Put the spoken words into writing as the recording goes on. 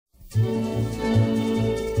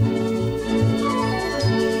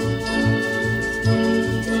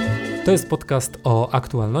To jest podcast o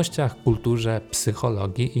aktualnościach, kulturze,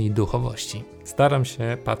 psychologii i duchowości. Staram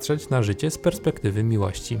się patrzeć na życie z perspektywy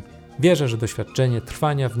miłości. Wierzę, że doświadczenie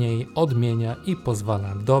trwania w niej odmienia i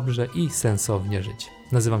pozwala dobrze i sensownie żyć.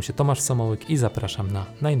 Nazywam się Tomasz Samołyk i zapraszam na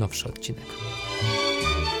najnowszy odcinek.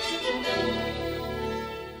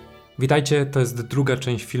 Witajcie, to jest druga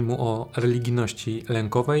część filmu o religijności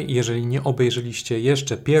lękowej. Jeżeli nie obejrzeliście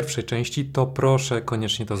jeszcze pierwszej części, to proszę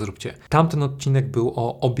koniecznie to zróbcie. Tamten odcinek był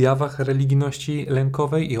o objawach religijności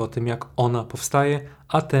lękowej i o tym, jak ona powstaje,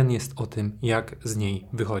 a ten jest o tym, jak z niej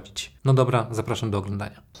wychodzić. No dobra, zapraszam do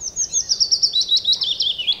oglądania.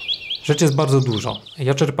 Rzeczy jest bardzo dużo.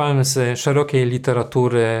 Ja czerpałem z szerokiej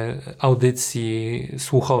literatury, audycji,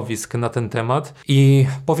 słuchowisk na ten temat i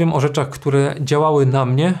powiem o rzeczach, które działały na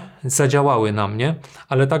mnie, zadziałały na mnie,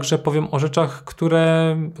 ale także powiem o rzeczach,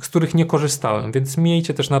 z których nie korzystałem, więc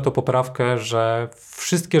miejcie też na to poprawkę, że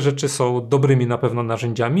wszystkie rzeczy są dobrymi na pewno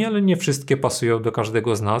narzędziami, ale nie wszystkie pasują do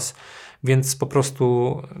każdego z nas, więc po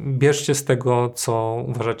prostu bierzcie z tego, co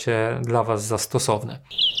uważacie dla Was za stosowne.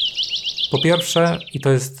 Po pierwsze, i to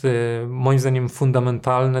jest moim zdaniem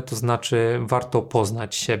fundamentalne, to znaczy warto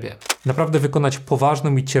poznać siebie. Naprawdę wykonać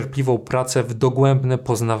poważną i cierpliwą pracę w dogłębne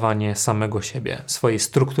poznawanie samego siebie, swojej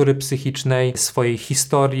struktury psychicznej, swojej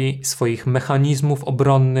historii, swoich mechanizmów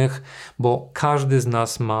obronnych, bo każdy z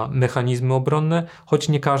nas ma mechanizmy obronne, choć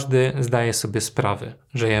nie każdy zdaje sobie sprawy,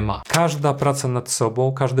 że je ma. Każda praca nad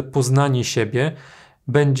sobą, każde poznanie siebie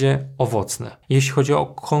będzie owocne. Jeśli chodzi o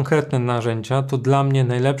konkretne narzędzia, to dla mnie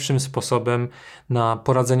najlepszym sposobem na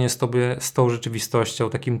poradzenie sobie z tą rzeczywistością,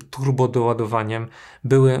 takim turbodoładowaniem,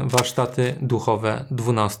 były warsztaty duchowe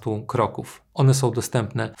 12 kroków. One są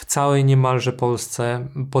dostępne w całej niemalże Polsce.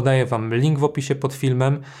 Podaję Wam link w opisie pod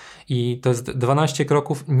filmem i to jest 12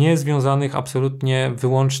 kroków niezwiązanych absolutnie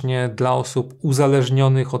wyłącznie dla osób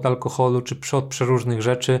uzależnionych od alkoholu czy od przeróżnych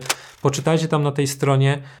rzeczy. Poczytajcie tam na tej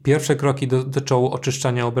stronie. Pierwsze kroki dotyczą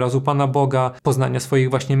oczyszczania obrazu Pana Boga, poznania swoich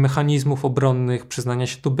właśnie mechanizmów obronnych, przyznania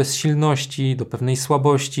się do bezsilności, do pewnej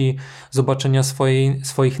słabości, zobaczenia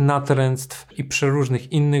swoich natręctw i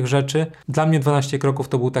przeróżnych innych rzeczy. Dla mnie 12 kroków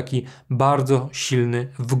to był taki bardzo silny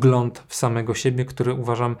wgląd w samego siebie, który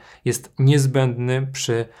uważam jest niezbędny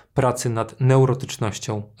przy pracy nad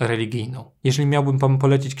neurotycznością religijną. Jeżeli miałbym Wam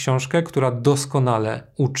polecić książkę, która doskonale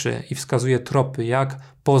uczy i wskazuje tropy, jak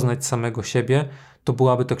poznać samego siebie, to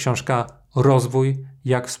byłaby to książka Rozwój,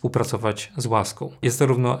 jak współpracować z łaską. Jest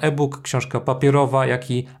zarówno e-book, książka papierowa,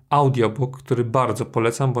 jak i audiobook, który bardzo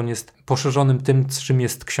polecam, bo on jest poszerzonym tym, czym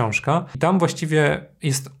jest książka. I tam właściwie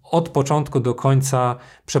jest od początku do końca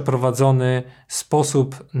przeprowadzony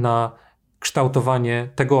sposób na kształtowanie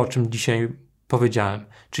tego, o czym dzisiaj powiedziałem,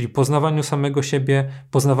 czyli poznawaniu samego siebie,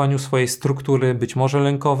 poznawaniu swojej struktury, być może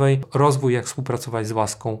lękowej, rozwój, jak współpracować z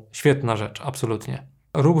łaską. Świetna rzecz, absolutnie.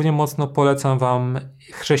 Równie mocno polecam Wam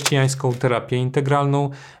chrześcijańską terapię integralną.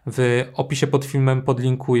 W opisie pod filmem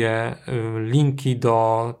podlinkuję linki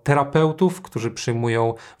do terapeutów, którzy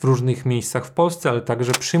przyjmują w różnych miejscach w Polsce, ale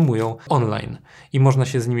także przyjmują online. I można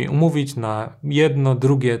się z nimi umówić na jedno,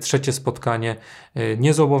 drugie, trzecie spotkanie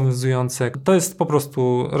niezobowiązujące. To jest po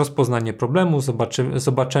prostu rozpoznanie problemu,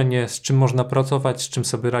 zobaczenie, z czym można pracować, z czym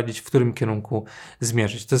sobie radzić, w którym kierunku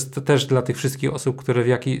zmierzyć. To jest też dla tych wszystkich osób, które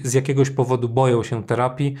z jakiegoś powodu boją się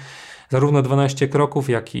terapii. Zarówno 12 kroków,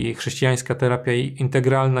 jak i chrześcijańska terapia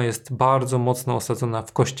integralna jest bardzo mocno osadzona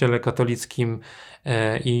w Kościele katolickim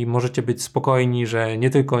i możecie być spokojni, że nie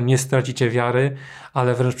tylko nie stracicie wiary,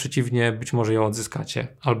 ale wręcz przeciwnie, być może ją odzyskacie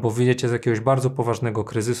albo wyjdziecie z jakiegoś bardzo poważnego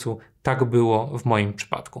kryzysu. Tak było w moim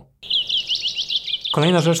przypadku.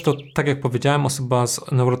 Kolejna rzecz to, tak jak powiedziałem, osoba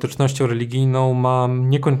z neurotycznością religijną ma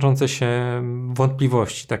niekończące się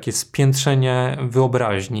wątpliwości, takie spiętrzenie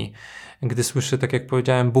wyobraźni. Gdy słyszy, tak jak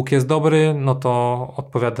powiedziałem, Bóg jest dobry, no to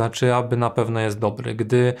odpowiada, czy aby na pewno jest dobry.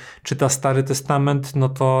 Gdy czyta Stary Testament, no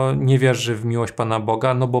to nie wierzy w miłość Pana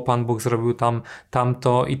Boga, no bo Pan Bóg zrobił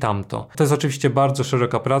tamto i tamto. To jest oczywiście bardzo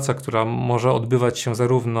szeroka praca, która może odbywać się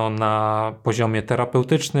zarówno na poziomie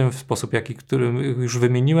terapeutycznym, w sposób który już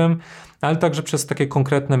wymieniłem, ale także przez takie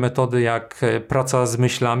konkretne metody jak praca z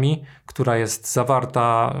myślami, która jest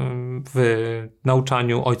zawarta w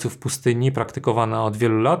nauczaniu ojców pustyni, praktykowana od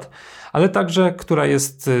wielu lat, ale także która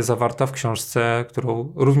jest zawarta w książce,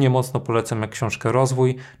 którą równie mocno polecam jak książkę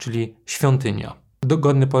Rozwój, czyli Świątynia.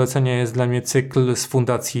 Godny polecenia jest dla mnie cykl z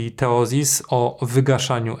fundacji Teozis o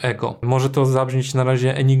wygaszaniu ego. Może to zabrzmieć na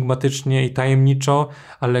razie enigmatycznie i tajemniczo,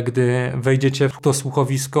 ale gdy wejdziecie w to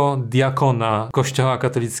słuchowisko diakona Kościoła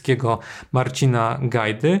katolickiego Marcina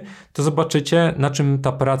Gajdy, to zobaczycie, na czym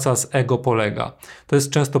ta praca z ego polega. To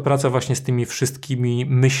jest często praca właśnie z tymi wszystkimi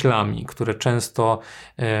myślami, które często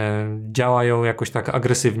działają jakoś tak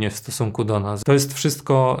agresywnie w stosunku do nas. To jest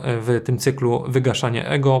wszystko w tym cyklu wygaszanie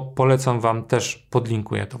ego. Polecam wam też,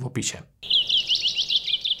 podlinkuję to w opisie.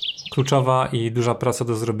 Kluczowa i duża praca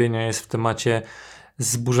do zrobienia jest w temacie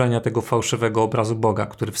zburzenia tego fałszywego obrazu Boga,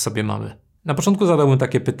 który w sobie mamy. Na początku zadałbym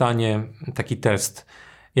takie pytanie, taki test.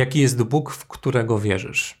 Jaki jest Bóg, w którego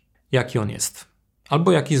wierzysz? Jaki on jest?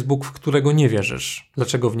 Albo jaki jest Bóg, w którego nie wierzysz?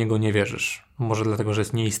 Dlaczego w niego nie wierzysz? Może dlatego, że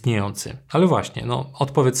jest nieistniejący. Ale właśnie,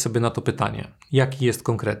 odpowiedz sobie na to pytanie. Jaki jest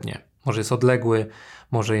konkretnie? Może jest odległy,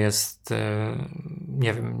 może jest,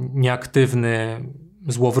 nieaktywny,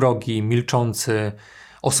 złowrogi, milczący,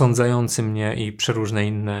 osądzający mnie i przeróżne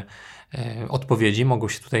inne odpowiedzi mogą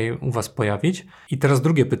się tutaj u was pojawić. I teraz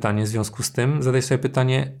drugie pytanie w związku z tym. Zadaj sobie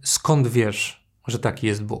pytanie, skąd wiesz, że taki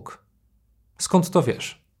jest Bóg? Skąd to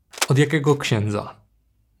wiesz? Od jakiego księdza?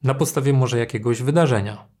 Na podstawie może jakiegoś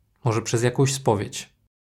wydarzenia? Może przez jakąś spowiedź?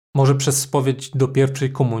 Może przez spowiedź do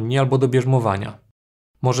pierwszej komunii albo do bierzmowania?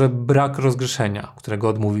 Może brak rozgrzeszenia, którego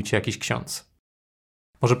odmówił ci jakiś ksiądz?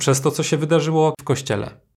 Może przez to, co się wydarzyło w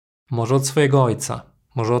kościele? Może od swojego ojca?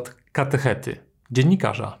 Może od katechety,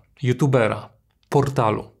 dziennikarza, youtubera,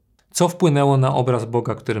 portalu? Co wpłynęło na obraz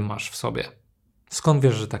Boga, który masz w sobie? Skąd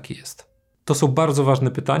wiesz, że taki jest? To są bardzo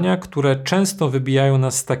ważne pytania, które często wybijają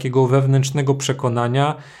nas z takiego wewnętrznego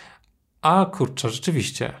przekonania, a kurczę,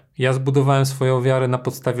 rzeczywiście, ja zbudowałem swoją wiarę na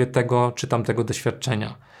podstawie tego czy tamtego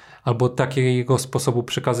doświadczenia, albo takiego sposobu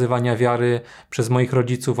przekazywania wiary przez moich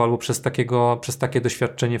rodziców, albo przez takie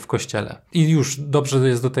doświadczenie w kościele. I już dobrze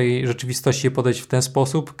jest do tej rzeczywistości podejść w ten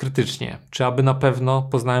sposób, krytycznie. Czy aby na pewno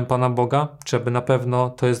poznałem Pana Boga? Czy aby na pewno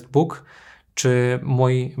to jest Bóg? Czy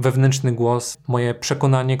mój wewnętrzny głos, moje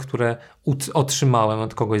przekonanie, które otrzymałem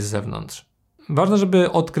od kogoś z zewnątrz? Ważne,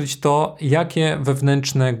 żeby odkryć to, jakie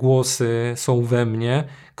wewnętrzne głosy są we mnie,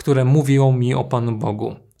 które mówią mi o Panu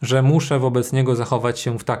Bogu, że muszę wobec Niego zachować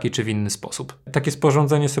się w taki czy w inny sposób. Takie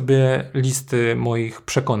sporządzenie sobie listy moich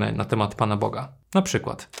przekonań na temat Pana Boga. Na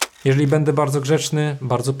przykład, jeżeli będę bardzo grzeczny,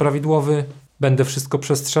 bardzo prawidłowy, będę wszystko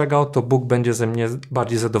przestrzegał, to Bóg będzie ze mnie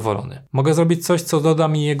bardziej zadowolony. Mogę zrobić coś, co doda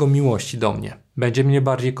mi Jego miłości do mnie. Będzie mnie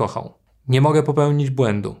bardziej kochał. Nie mogę popełnić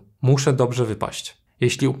błędu. Muszę dobrze wypaść.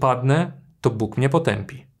 Jeśli upadnę, to Bóg mnie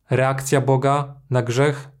potępi. Reakcja Boga na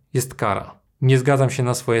grzech jest kara. Nie zgadzam się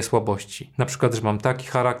na swoje słabości. Na przykład, że mam taki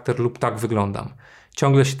charakter lub tak wyglądam.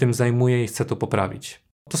 Ciągle się tym zajmuję i chcę to poprawić.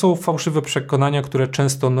 To są fałszywe przekonania, które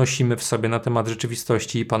często nosimy w sobie na temat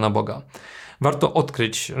rzeczywistości i Pana Boga. Warto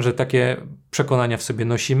odkryć, że takie przekonania w sobie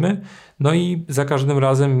nosimy, no i za każdym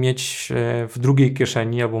razem mieć w drugiej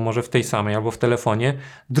kieszeni, albo może w tej samej, albo w telefonie,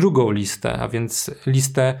 drugą listę, a więc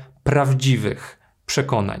listę prawdziwych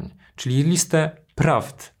przekonań, czyli listę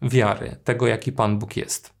prawd wiary, tego jaki Pan Bóg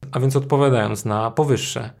jest. A więc odpowiadając na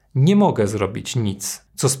powyższe, nie mogę zrobić nic,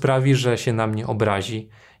 co sprawi, że się na mnie obrazi,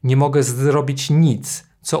 nie mogę zrobić nic,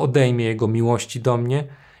 co odejmie Jego miłości do mnie,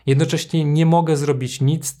 jednocześnie nie mogę zrobić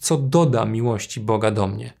nic, co doda miłości Boga do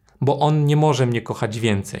mnie, bo On nie może mnie kochać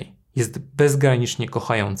więcej. Jest bezgranicznie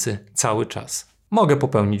kochający cały czas. Mogę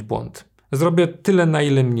popełnić błąd. Zrobię tyle, na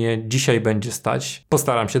ile mnie dzisiaj będzie stać,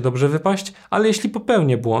 postaram się dobrze wypaść, ale jeśli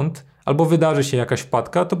popełnię błąd albo wydarzy się jakaś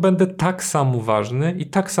wpadka, to będę tak samo ważny i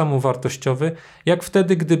tak samo wartościowy, jak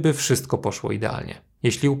wtedy, gdyby wszystko poszło idealnie.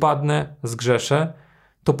 Jeśli upadnę, zgrzeszę,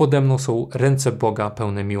 to pode mną są ręce Boga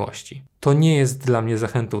pełne miłości. To nie jest dla mnie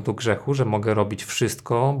zachętą do grzechu, że mogę robić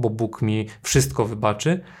wszystko, bo Bóg mi wszystko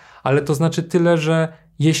wybaczy, ale to znaczy tyle, że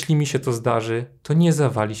jeśli mi się to zdarzy, to nie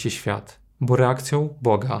zawali się świat, bo reakcją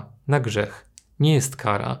Boga na grzech nie jest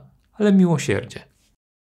kara, ale miłosierdzie.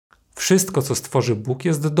 Wszystko, co stworzy Bóg,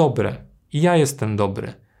 jest dobre i ja jestem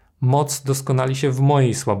dobry. Moc doskonali się w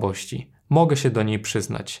mojej słabości. Mogę się do niej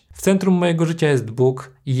przyznać. W centrum mojego życia jest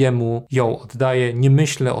Bóg i Jemu ją oddaję, nie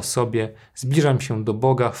myślę o sobie, zbliżam się do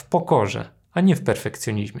Boga w pokorze, a nie w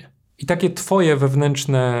perfekcjonizmie. I takie twoje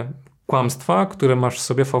wewnętrzne kłamstwa, które masz w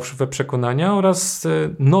sobie, fałszywe przekonania oraz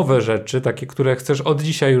nowe rzeczy, takie, które chcesz od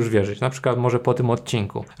dzisiaj już wierzyć, na przykład może po tym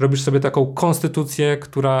odcinku. Robisz sobie taką konstytucję,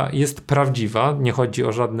 która jest prawdziwa, nie chodzi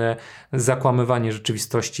o żadne zakłamywanie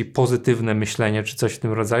rzeczywistości, pozytywne myślenie czy coś w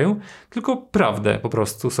tym rodzaju, tylko prawdę po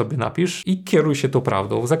prostu sobie napisz i kieruj się tą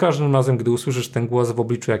prawdą. Za każdym razem, gdy usłyszysz ten głos w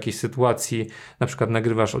obliczu jakiejś sytuacji, na przykład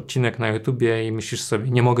nagrywasz odcinek na YouTubie i myślisz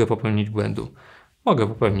sobie, nie mogę popełnić błędu, Mogę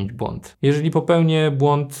popełnić błąd. Jeżeli popełnię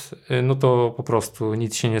błąd, no to po prostu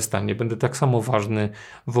nic się nie stanie. Będę tak samo ważny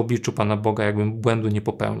w obliczu Pana Boga, jakbym błędu nie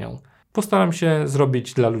popełniał. Postaram się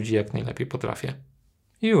zrobić dla ludzi jak najlepiej potrafię.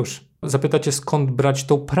 I już. Zapytacie, skąd brać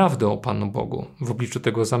tą prawdę o Panu Bogu w obliczu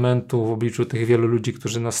tego zamętu, w obliczu tych wielu ludzi,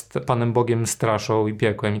 którzy nas Panem Bogiem straszą i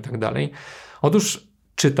piekłem i tak dalej. Otóż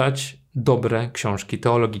czytać dobre książki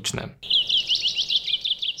teologiczne.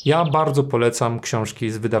 Ja bardzo polecam książki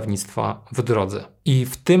z wydawnictwa W Drodze. I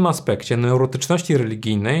w tym aspekcie neurotyczności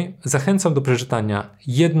religijnej zachęcam do przeczytania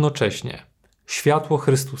jednocześnie Światło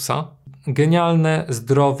Chrystusa, genialne,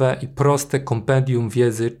 zdrowe i proste kompendium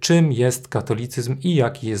wiedzy, czym jest katolicyzm i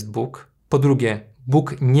jaki jest Bóg. Po drugie,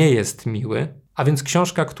 Bóg nie jest miły, a więc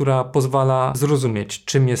książka, która pozwala zrozumieć,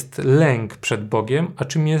 czym jest lęk przed Bogiem, a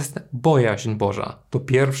czym jest bojaźń Boża. Po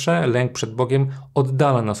pierwsze, lęk przed Bogiem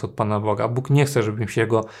oddala nas od Pana Boga. Bóg nie chce, żebyśmy się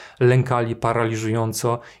Go lękali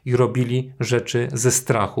paraliżująco i robili rzeczy ze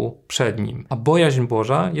strachu przed Nim. A bojaźń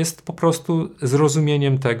Boża jest po prostu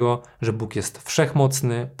zrozumieniem tego, że Bóg jest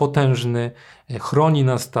wszechmocny, potężny, chroni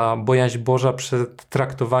nas ta bojaźń Boża przed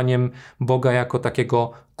traktowaniem Boga jako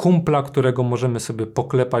takiego kumpla, którego możemy sobie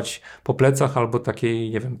poklepać po plecach albo takiej,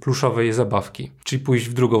 nie wiem, pluszowej zabawki. Czyli pójść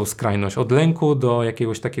w drugą skrajność, od lęku do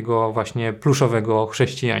jakiegoś takiego właśnie pluszowego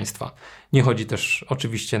chrześcijaństwa. Nie chodzi też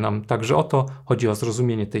oczywiście nam także o to, chodzi o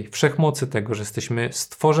zrozumienie tej wszechmocy, tego, że jesteśmy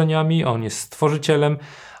stworzeniami, On jest stworzycielem,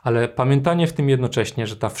 ale pamiętanie w tym jednocześnie,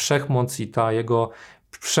 że ta wszechmoc i ta Jego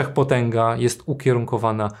wszechpotęga jest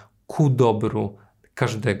ukierunkowana ku dobru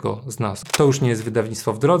każdego z nas. To już nie jest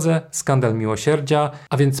wydawnictwo W Drodze, skandal miłosierdzia,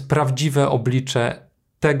 a więc prawdziwe oblicze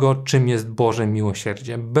tego, czym jest Boże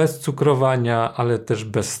miłosierdzie. Bez cukrowania, ale też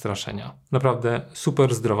bez straszenia. Naprawdę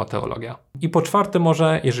super zdrowa teologia. I po czwarte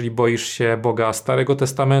może, jeżeli boisz się Boga Starego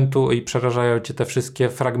Testamentu i przerażają cię te wszystkie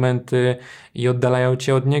fragmenty i oddalają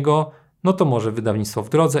cię od Niego, no to może wydawnictwo W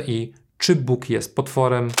Drodze i Czy Bóg jest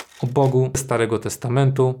potworem? O Bogu Starego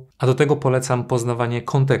Testamentu, a do tego polecam poznawanie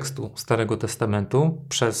kontekstu Starego Testamentu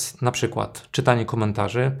przez na przykład czytanie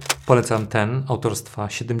komentarzy. Polecam ten autorstwa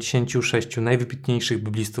 76 najwybitniejszych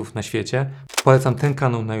biblistów na świecie. Polecam ten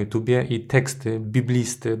kanał na YouTubie i teksty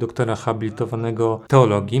biblisty, doktora habilitowanego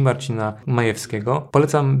teologii Marcina Majewskiego.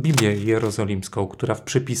 Polecam Biblię Jerozolimską, która w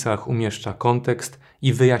przypisach umieszcza kontekst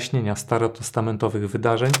i wyjaśnienia starotestamentowych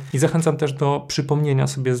wydarzeń. I zachęcam też do przypomnienia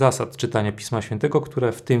sobie zasad czytania Pisma Świętego,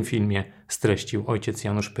 które w tym filmie streścił ojciec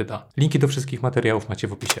Janusz Pyda. Linki do wszystkich materiałów macie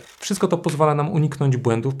w opisie. Wszystko to pozwala nam uniknąć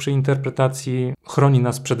błędów przy interpretacji, chroni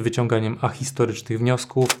nas przed wyciąganiem ahistorycznych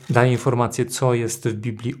wniosków, daje informację, co jest w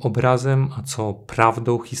Biblii obrazem, a co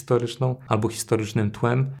prawdą historyczną albo historycznym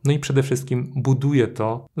tłem. No i przede wszystkim buduje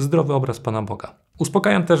to zdrowy obraz Pana Boga.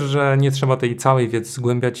 Uspokajam też, że nie trzeba tej całej wiedzy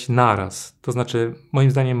zgłębiać naraz. To znaczy,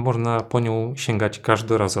 moim zdaniem można po nią sięgać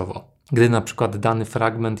każdorazowo. Gdy na przykład dany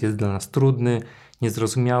fragment jest dla nas trudny,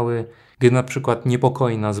 niezrozumiały, gdy na przykład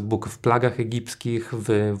niepokoi nas Bóg w plagach egipskich,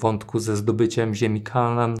 w wątku ze zdobyciem ziemi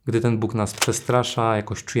Kanaan, gdy ten Bóg nas przestrasza,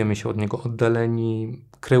 jakoś czujemy się od Niego oddaleni,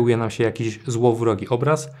 kreuje nam się jakiś złowrogi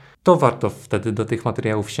obraz, to warto wtedy do tych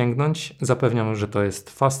materiałów sięgnąć. Zapewniam, że to jest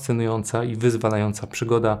fascynująca i wyzwalająca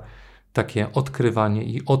przygoda, takie odkrywanie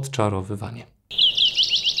i odczarowywanie.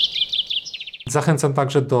 Zachęcam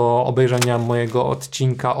także do obejrzenia mojego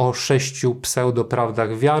odcinka o 6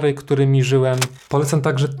 pseudoprawdach wiary, którymi żyłem. Polecam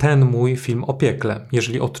także ten mój film o piekle,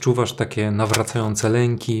 jeżeli odczuwasz takie nawracające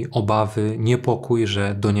lęki, obawy, niepokój,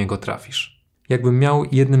 że do niego trafisz. Jakbym miał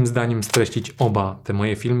jednym zdaniem streścić oba te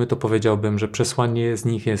moje filmy, to powiedziałbym, że przesłanie z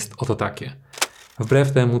nich jest oto takie.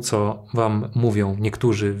 Wbrew temu, co wam mówią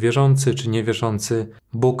niektórzy wierzący czy niewierzący,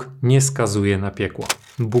 Bóg nie skazuje na piekło.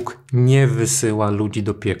 Bóg nie wysyła ludzi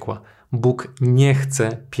do piekła. Bóg nie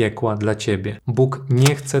chce piekła dla ciebie. Bóg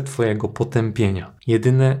nie chce twojego potępienia.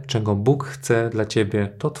 Jedyne, czego Bóg chce dla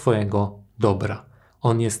ciebie, to twojego dobra.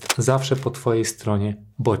 On jest zawsze po twojej stronie,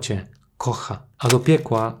 bo cię kocha. A do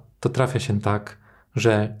piekła to trafia się tak,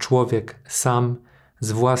 że człowiek sam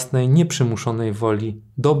z własnej, nieprzymuszonej woli,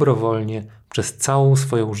 dobrowolnie, przez całą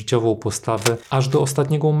swoją życiową postawę, aż do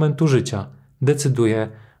ostatniego momentu życia, decyduje,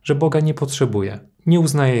 że Boga nie potrzebuje. Nie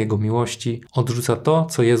uznaje Jego miłości, odrzuca to,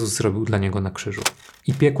 co Jezus zrobił dla niego na krzyżu.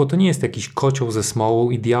 I piekło to nie jest jakiś kocioł ze smołą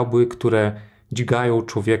i diabły, które dźgają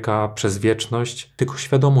człowieka przez wieczność, tylko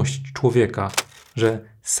świadomość człowieka, że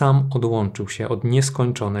sam odłączył się od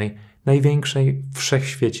nieskończonej, największej w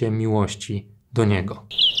wszechświecie miłości do Niego.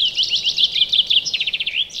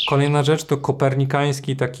 Kolejna rzecz to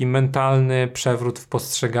kopernikański taki mentalny przewrót w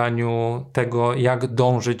postrzeganiu tego, jak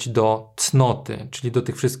dążyć do cnoty, czyli do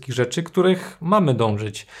tych wszystkich rzeczy, których mamy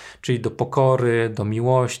dążyć, czyli do pokory, do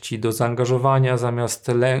miłości, do zaangażowania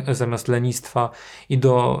zamiast lenistwa i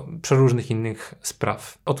do przeróżnych innych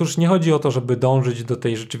spraw. Otóż nie chodzi o to, żeby dążyć do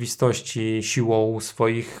tej rzeczywistości siłą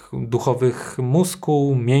swoich duchowych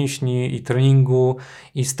muskuł, mięśni i treningu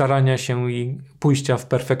i starania się i pójścia w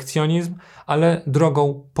perfekcjonizm, ale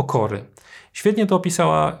drogą pokory. Świetnie to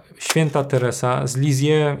opisała święta Teresa z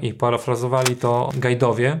Lisieux i parafrazowali to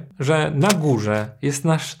Gajdowie, że na górze jest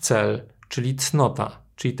nasz cel, czyli cnota,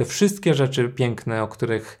 czyli te wszystkie rzeczy piękne, o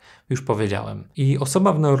których już powiedziałem. I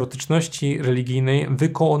osoba w neurotyczności religijnej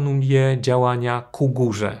wykonuje działania ku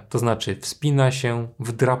górze, to znaczy wspina się,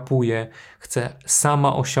 wdrapuje, chce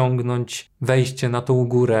sama osiągnąć wejście na tą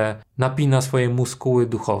górę, napina swoje muskuły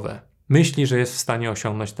duchowe. Myśli, że jest w stanie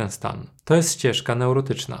osiągnąć ten stan. To jest ścieżka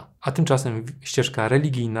neurotyczna, a tymczasem ścieżka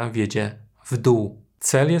religijna wiedzie w dół.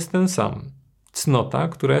 Cel jest ten sam. Cnota,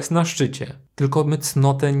 która jest na szczycie. Tylko my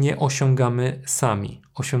cnotę nie osiągamy sami.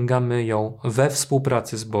 Osiągamy ją we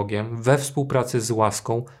współpracy z Bogiem, we współpracy z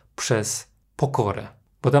łaską przez pokorę.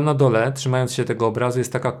 Bo tam na dole, trzymając się tego obrazu,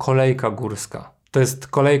 jest taka kolejka górska. To jest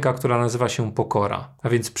kolejka, która nazywa się pokora. A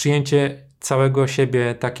więc przyjęcie całego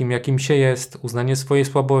siebie takim, jakim się jest, uznanie swojej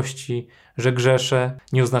słabości, że grzeszę,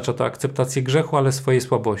 nie oznacza to akceptację grzechu, ale swojej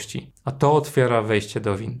słabości. A to otwiera wejście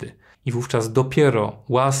do windy. I wówczas dopiero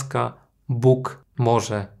łaska, Bóg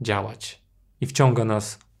może działać. I wciąga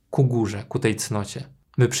nas ku górze, ku tej cnocie.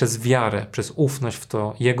 My przez wiarę, przez ufność w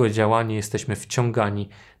to Jego działanie jesteśmy wciągani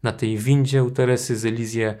na tej windzie u Teresy z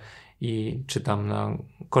Lisieux i czy tam na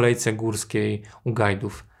kolejce górskiej u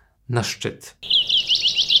Gajdów na szczyt.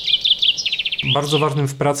 Bardzo ważnym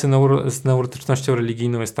w pracy z neurotycznością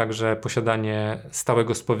religijną jest także posiadanie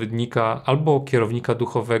stałego spowiednika albo kierownika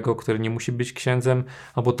duchowego, który nie musi być księdzem,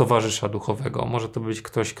 albo towarzysza duchowego. Może to być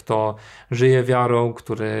ktoś, kto żyje wiarą,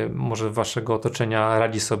 który może z waszego otoczenia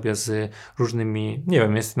radzi sobie z różnymi, nie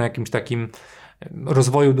wiem, jest na jakimś takim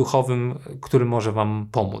rozwoju duchowym, który może wam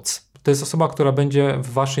pomóc. To jest osoba, która będzie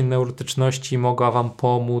w waszej neurotyczności mogła wam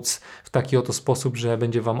pomóc w taki oto sposób, że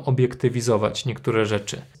będzie wam obiektywizować niektóre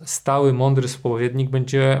rzeczy. Stały, mądry spowiednik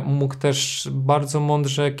będzie mógł też bardzo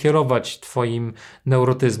mądrze kierować twoim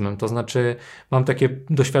neurotyzmem. To znaczy, mam takie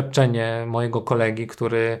doświadczenie mojego kolegi,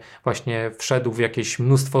 który właśnie wszedł w jakieś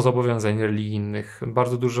mnóstwo zobowiązań religijnych.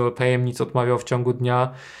 Bardzo dużo tajemnic odmawiał w ciągu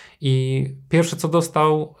dnia. I pierwsze co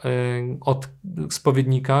dostał od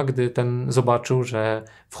spowiednika, gdy ten zobaczył, że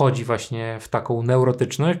wchodzi właśnie w taką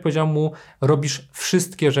neurotyczność, powiedział mu: robisz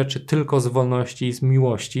wszystkie rzeczy tylko z wolności i z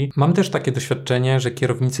miłości. Mam też takie doświadczenie, że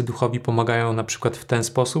kierownicy duchowi pomagają na przykład w ten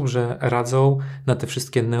sposób, że radzą na te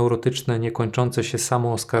wszystkie neurotyczne, niekończące się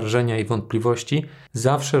samooskarżenia i wątpliwości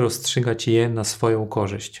zawsze rozstrzygać je na swoją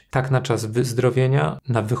korzyść. Tak na czas wyzdrowienia,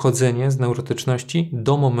 na wychodzenie z neurotyczności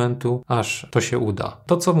do momentu, aż to się uda.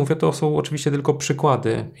 To co mówię, to są oczywiście tylko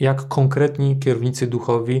przykłady, jak konkretni kierownicy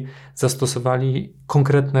duchowi zastosowali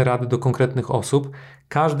konkretne rady do konkretnych osób.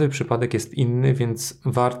 Każdy przypadek jest inny, więc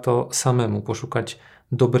warto samemu poszukać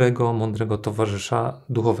dobrego, mądrego towarzysza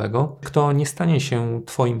duchowego, kto nie stanie się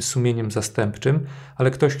twoim sumieniem zastępczym,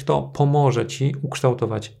 ale ktoś, kto pomoże ci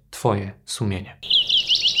ukształtować twoje sumienie.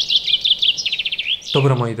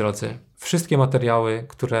 Dobra, moi drodzy, wszystkie materiały,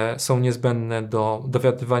 które są niezbędne do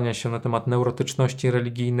dowiadywania się na temat neurotyczności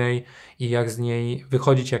religijnej i jak z niej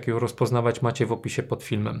wychodzić, jak ją rozpoznawać, macie w opisie pod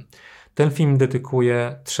filmem. Ten film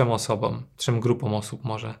dedykuję 3 osobom, 3 grupom osób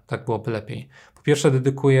może, tak byłoby lepiej. Po pierwsze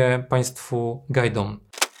dedykuję Państwu Gajdom,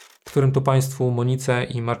 którym to Państwu, Monice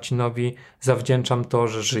i Marcinowi, zawdzięczam to,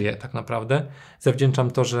 że żyję tak naprawdę.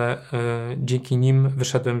 Zawdzięczam to, że dzięki nim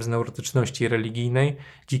wyszedłem z neurotyczności religijnej,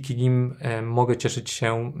 dzięki nim mogę cieszyć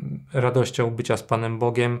się radością bycia z Panem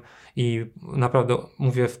Bogiem i naprawdę,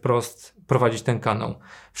 mówię wprost, prowadzić ten kanał.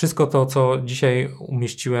 Wszystko to, co dzisiaj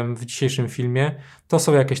umieściłem w dzisiejszym filmie, to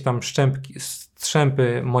są jakieś tam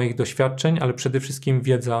strzępy moich doświadczeń, ale przede wszystkim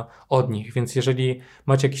wiedza od nich. Więc jeżeli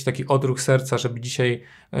macie jakiś taki odruch serca, żeby dzisiaj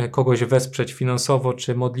kogoś wesprzeć finansowo,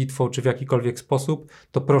 czy modlitwą, czy w jakikolwiek sposób,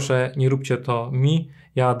 to proszę, nie róbcie to mi.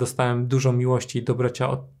 Ja dostałem dużo miłości i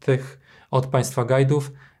dobrocia od Państwa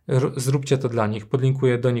Gajdów. Zróbcie to dla nich.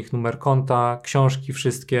 Podlinkuję do nich numer konta, książki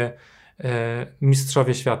wszystkie.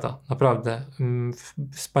 Mistrzowie świata. Naprawdę.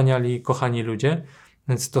 Wspaniali, kochani ludzie.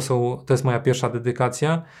 Więc to jest moja pierwsza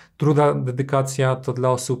dedykacja. Druga dedykacja to dla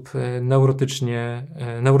osób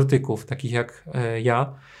neurotyków, takich jak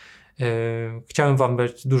ja. Chciałem wam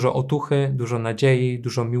dać dużo otuchy, dużo nadziei,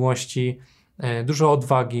 dużo miłości, Dużo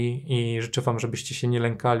odwagi i życzę wam, żebyście się nie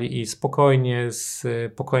lękali i spokojnie, z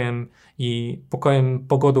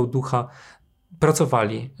pogodą ducha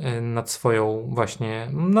pracowali nad swoją właśnie,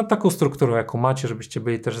 nad taką strukturą, jaką macie, żebyście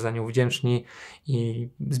byli też za nią wdzięczni i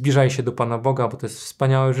zbliżali się do Pana Boga, bo to jest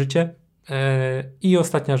wspaniałe życie. I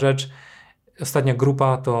ostatnia rzecz, ostatnia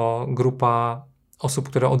grupa to grupa osób,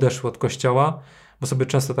 które odeszły od Kościoła, bo sobie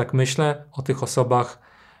często tak myślę o tych osobach,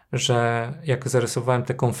 że jak zarysowałem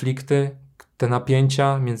te konflikty, te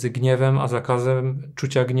napięcia między gniewem a zakazem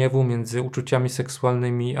czucia gniewu, między uczuciami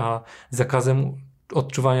seksualnymi a zakazem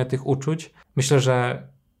odczuwania tych uczuć, myślę, że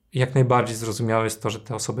jak najbardziej zrozumiałe jest to, że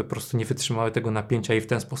te osoby po prostu nie wytrzymały tego napięcia i w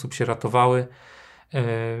ten sposób się ratowały.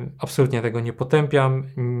 Absolutnie tego nie potępiam.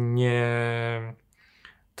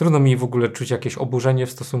 Trudno mi w ogóle czuć jakieś oburzenie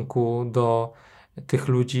w stosunku do tych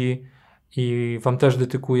ludzi i wam też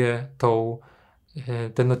dedykuję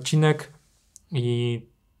ten odcinek i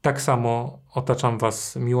tak samo otaczam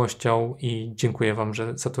was miłością i dziękuję wam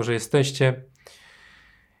za to, że jesteście.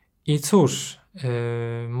 I cóż,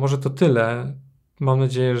 może to tyle. Mam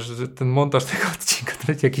nadzieję, że ten montaż tego odcinka to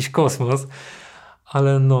będzie jakiś kosmos,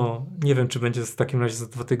 ale nie wiem, czy będzie w takim razie za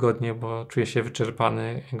 2 tygodnie, bo czuję się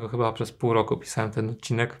wyczerpany. Ja go chyba przez pół roku pisałem ten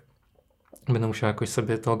odcinek. Będę musiał jakoś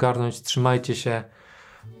sobie to ogarnąć. Trzymajcie się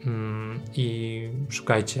i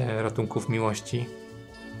szukajcie ratunków miłości,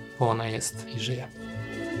 bo ona jest i żyje.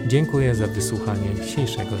 Dziękuję za wysłuchanie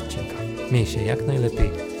dzisiejszego odcinka. Miej się jak najlepiej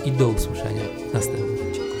i do usłyszenia w następnym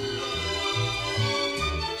odcinku.